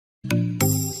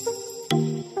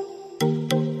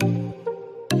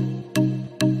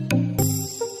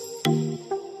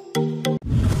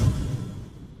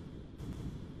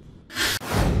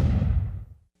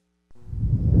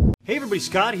everybody,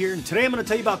 Scott here, and today I'm going to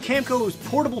tell you about Camco's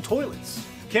portable toilets.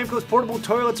 Camco's portable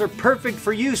toilets are perfect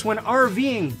for use when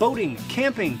RVing, boating,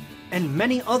 camping, and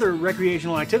many other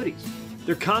recreational activities.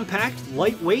 They're compact,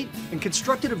 lightweight, and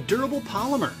constructed of durable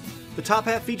polymer. The top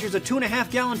half features a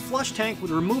 2.5-gallon flush tank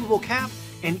with a removable cap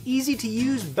and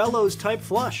easy-to-use bellows-type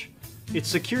flush. It's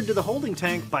secured to the holding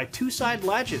tank by 2 side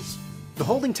latches. The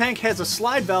holding tank has a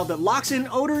slide valve that locks in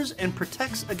odors and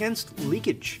protects against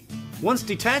leakage. Once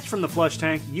detached from the flush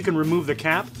tank, you can remove the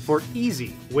cap for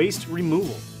easy waste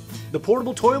removal. The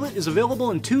portable toilet is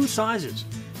available in 2 sizes,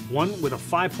 one with a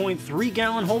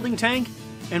 5.3-gallon holding tank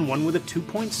and one with a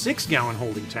 2.6-gallon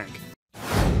holding tank.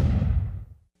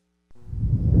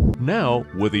 Now,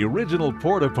 with the original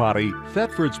Porta Potty,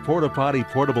 Thetford's Porta Potty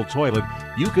portable toilet,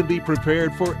 you can be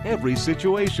prepared for every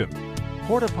situation.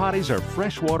 Porta Potties are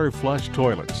freshwater flush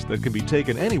toilets that can be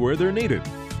taken anywhere they're needed.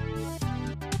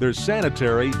 They're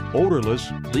sanitary,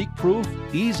 odorless, leak-proof,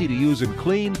 easy to use and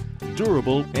clean,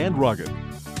 durable, and rugged.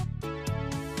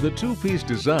 The 2-piece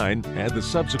design and the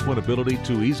subsequent ability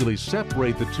to easily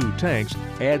separate the 2 tanks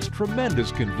adds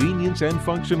tremendous convenience and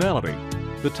functionality.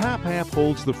 The top half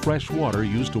holds the fresh water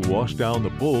used to wash down the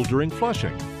bowl during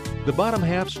flushing. The bottom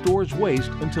half stores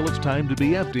waste until it's time to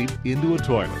be emptied into a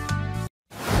toilet.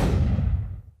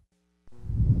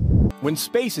 When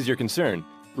space is your concern,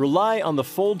 rely on the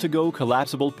Fold-to-Go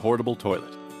collapsible portable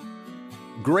toilet.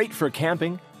 Great for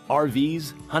camping,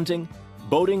 RVs, hunting,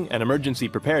 boating, and emergency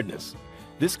preparedness.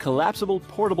 This collapsible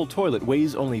portable toilet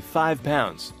weighs only 5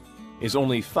 pounds, is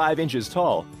only 5 inches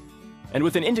tall, and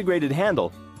with an integrated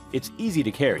handle, it's easy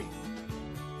to carry.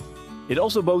 It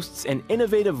also boasts an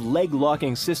innovative leg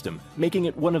locking system, making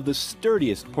it one of the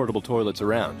sturdiest portable toilets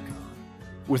around.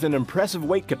 With an impressive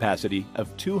weight capacity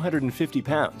of 250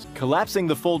 pounds, collapsing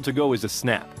the Fold-to-Go is a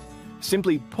snap.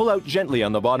 Simply pull out gently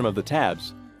on the bottom of the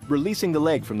tabs, releasing the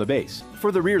leg from the base.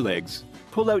 For the rear legs,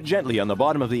 pull out gently on the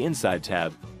bottom of the inside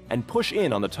tab and push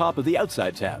in on the top of the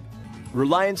outside tab.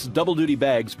 Reliance double-duty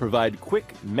bags provide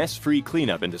quick, mess-free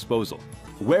cleanup and disposal.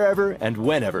 Wherever and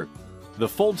whenever, the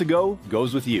Fold-to-Go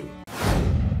goes with you.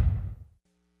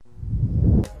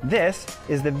 This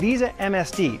is the Visa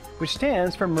MSD, which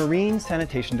stands for Marine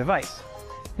Sanitation Device.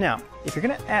 Now, if you're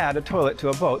going to add a toilet to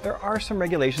a boat, there are some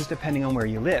regulations depending on where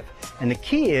you live. And the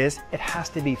key is it has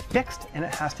to be fixed and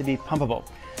it has to be pumpable.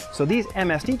 So these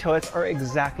MSD toilets are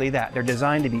exactly that. They're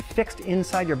designed to be fixed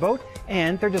inside your boat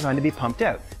and they're designed to be pumped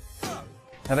out.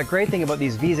 Now the great thing about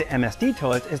these Visa MSD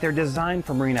toilets is they're designed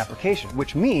for marine application,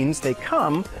 which means they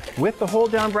come with the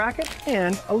hold down bracket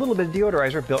and a little bit of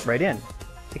deodorizer built right in.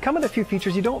 They come with a few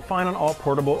features you don't find on all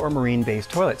portable or marine-based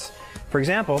toilets. For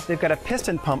example, they've got a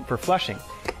piston pump for flushing,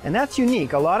 and that's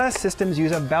unique. A lot of systems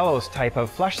use a bellows type of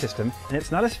flush system, and it's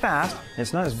not as fast and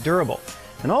it's not as durable.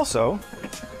 And also,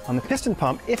 on the piston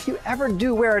pump, if you ever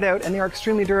do wear it out and they are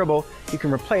extremely durable, you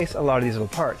can replace a lot of these little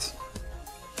parts.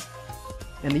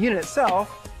 And the unit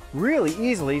itself really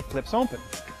easily flips open.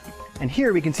 And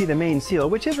here we can see the main seal,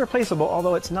 which is replaceable,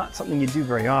 although it's not something you do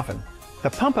very often. The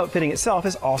pump out fitting itself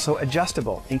is also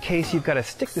adjustable. In case you've got to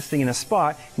stick this thing in a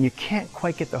spot and you can't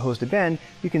quite get the hose to bend,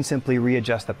 you can simply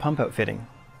readjust the pump out fitting.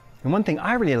 And one thing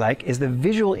I really like is the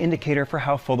visual indicator for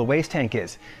how full the waste tank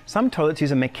is. Some toilets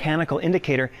use a mechanical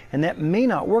indicator and that may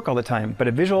not work all the time, but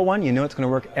a visual one, you know it's going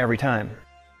to work every time.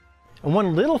 And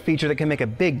one little feature that can make a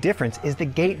big difference is the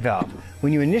gate valve.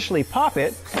 When you initially pop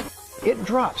it, it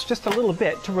drops just a little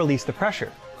bit to release the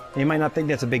pressure. And you might not think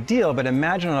that's a big deal, but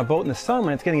imagine on a boat in the sun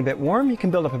when it's getting a bit warm, you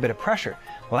can build up a bit of pressure.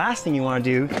 The last thing you want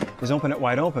to do is open it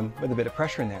wide open with a bit of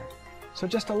pressure in there. So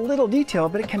just a little detail,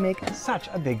 but it can make such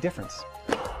a big difference.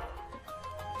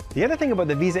 The other thing about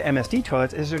the Visa MSD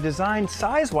toilets is they're designed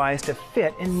size-wise to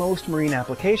fit in most marine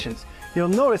applications. You'll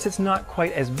notice it's not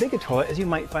quite as big a toilet as you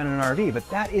might find in an RV, but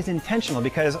that is intentional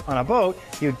because on a boat,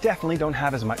 you definitely don't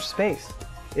have as much space.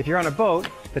 If you're on a boat,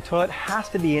 the toilet has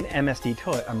to be an MSD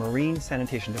toilet, a marine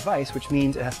sanitation device, which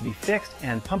means it has to be fixed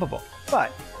and pumpable.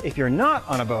 But if you're not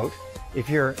on a boat, if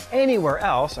you're anywhere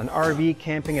else, an RV,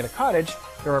 camping at a cottage,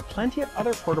 there are plenty of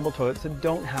other portable toilets that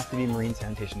don't have to be marine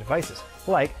sanitation devices,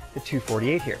 like the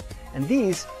 248 here. And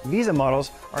these Visa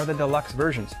models are the deluxe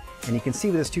versions. And you can see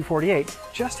with this 248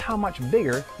 just how much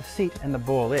bigger the seat and the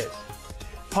bowl is.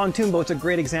 Pontoon boat's a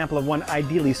great example of one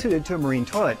ideally suited to a marine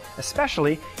toilet,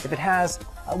 especially if it has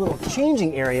a little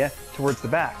changing area towards the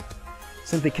back.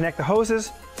 Simply connect the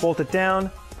hoses, bolt it down,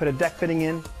 put a deck fitting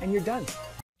in, and you're done.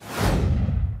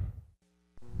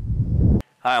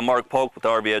 Hi, I'm Mark Polk with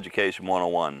RV Education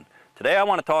 101. Today I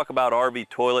want to talk about RV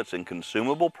toilets and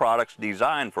consumable products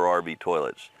designed for RV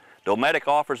toilets. Dometic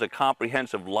offers a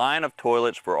comprehensive line of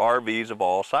toilets for RVs of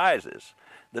all sizes.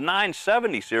 The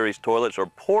 970 series toilets are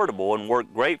portable and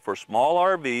work great for small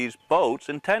RVs, boats,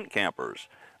 and tent campers.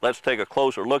 Let's take a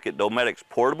closer look at Dometic's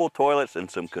portable toilets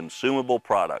and some consumable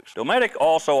products. Dometic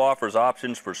also offers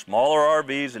options for smaller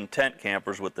RVs and tent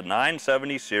campers with the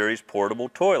 970 series portable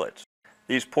toilets.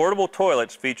 These portable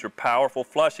toilets feature powerful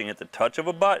flushing at the touch of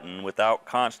a button without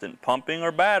constant pumping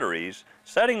or batteries,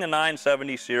 setting the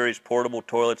 970 series portable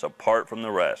toilets apart from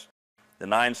the rest. The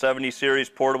 970 series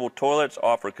portable toilets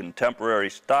offer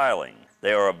contemporary styling.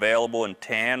 They are available in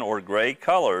tan or gray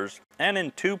colors and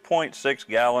in 2.6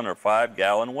 gallon or 5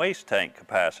 gallon waste tank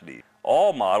capacity.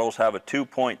 All models have a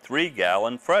 2.3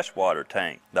 gallon freshwater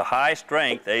tank. The high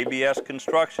strength ABS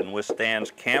construction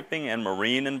withstands camping and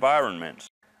marine environments.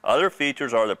 Other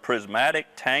features are the prismatic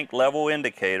tank level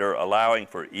indicator allowing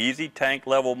for easy tank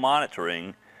level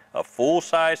monitoring, a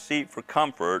full-size seat for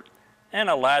comfort, and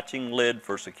a latching lid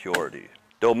for security.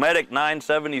 Dometic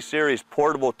 970 series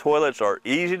portable toilets are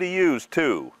easy to use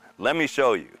too. Let me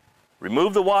show you.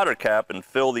 Remove the water cap and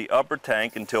fill the upper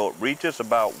tank until it reaches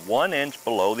about 1 inch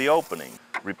below the opening.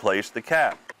 Replace the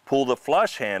cap. Pull the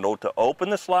flush handle to open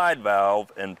the slide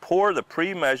valve and pour the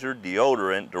pre-measured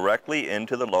deodorant directly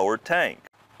into the lower tank.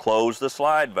 Close the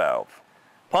slide valve.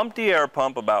 Pump the air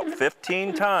pump about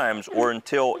 15 times or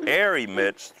until air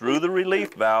emits through the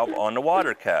relief valve on the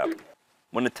water cap.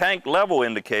 When the tank level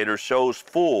indicator shows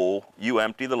full, you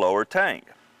empty the lower tank.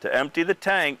 To empty the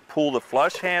tank, pull the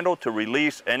flush handle to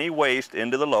release any waste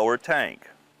into the lower tank.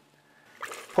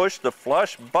 Push the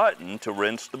flush button to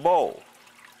rinse the bowl.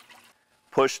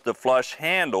 Push the flush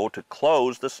handle to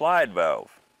close the slide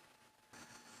valve.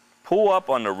 Pull up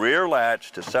on the rear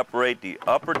latch to separate the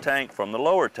upper tank from the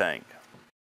lower tank.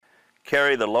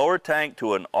 Carry the lower tank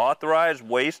to an authorized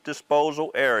waste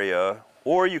disposal area,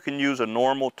 or you can use a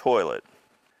normal toilet.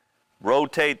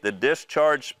 Rotate the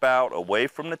discharge spout away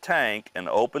from the tank and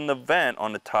open the vent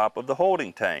on the top of the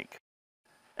holding tank.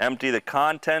 Empty the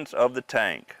contents of the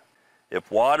tank. If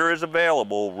water is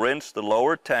available, rinse the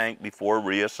lower tank before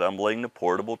reassembling the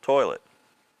portable toilet.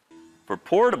 For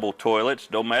portable toilets,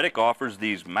 Dometic offers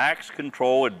these Max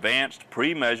Control Advanced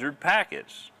pre-measured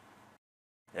packets.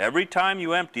 Every time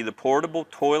you empty the portable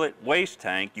toilet waste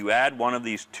tank, you add one of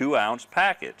these 2-ounce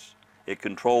packets. It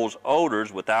controls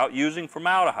odors without using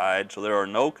formaldehyde, so there are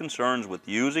no concerns with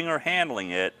using or handling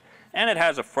it, and it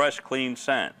has a fresh, clean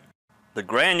scent. The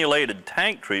granulated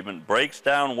tank treatment breaks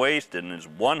down waste and is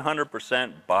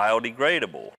 100%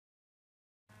 biodegradable.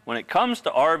 When it comes to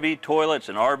RV toilets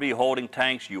and RV holding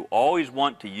tanks, you always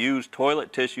want to use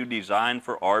toilet tissue designed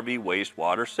for RV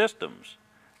wastewater systems.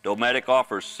 Dometic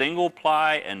offers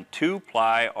single-ply and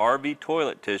 2-ply RV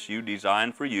toilet tissue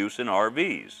designed for use in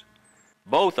RVs.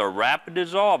 Both are rapid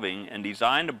dissolving and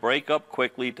designed to break up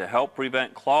quickly to help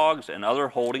prevent clogs and other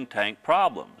holding tank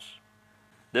problems.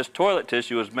 This toilet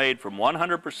tissue is made from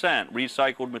 100%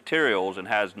 recycled materials and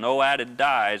has no added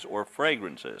dyes or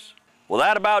fragrances. Well,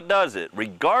 that about does it.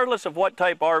 Regardless of what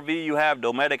type RV you have,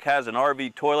 Dometic has an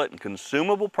RV toilet and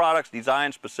consumable products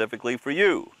designed specifically for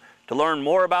you. To learn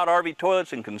more about RV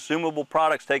toilets and consumable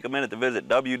products, take a minute to visit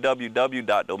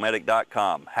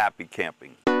www.dometic.com. Happy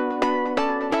camping.